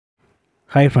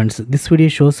Hi friends, this video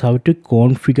shows how to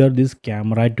configure this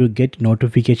camera to get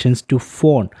notifications to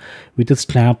phone with a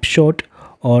snapshot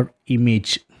or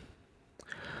image.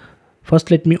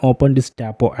 First let me open this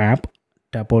Tapo app,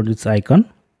 tap on this icon.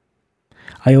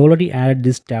 I already added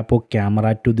this Tapo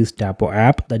camera to this Tapo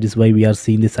app, that is why we are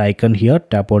seeing this icon here.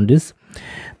 Tap on this,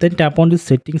 then tap on this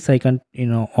settings icon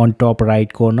on top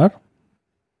right corner,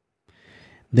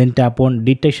 then tap on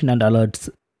detection and alerts,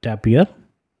 tap here.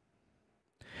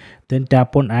 Then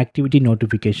tap on activity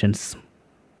notifications.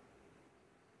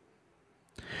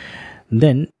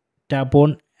 Then tap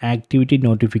on activity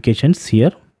notifications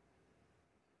here.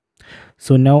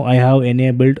 So now I have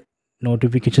enabled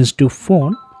notifications to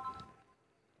phone.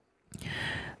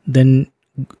 Then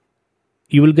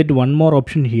you will get one more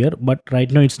option here, but right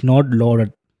now it's not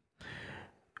loaded.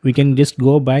 We can just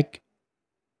go back,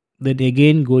 then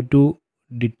again go to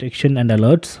detection and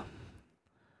alerts,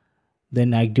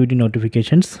 then activity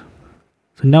notifications.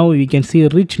 So now we can see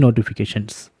rich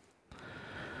notifications.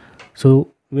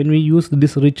 So when we use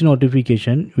this rich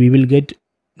notification, we will get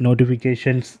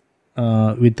notifications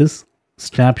with this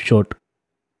snapshot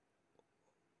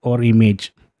or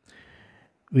image.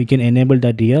 We can enable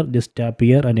that here. Just tap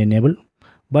here and enable,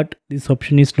 but this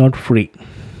option is not free.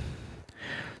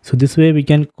 So this way we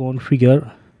can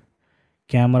configure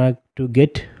camera to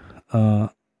get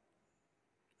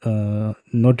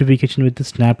notification with the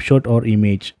snapshot or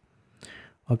image.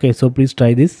 Okay, so please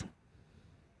try this.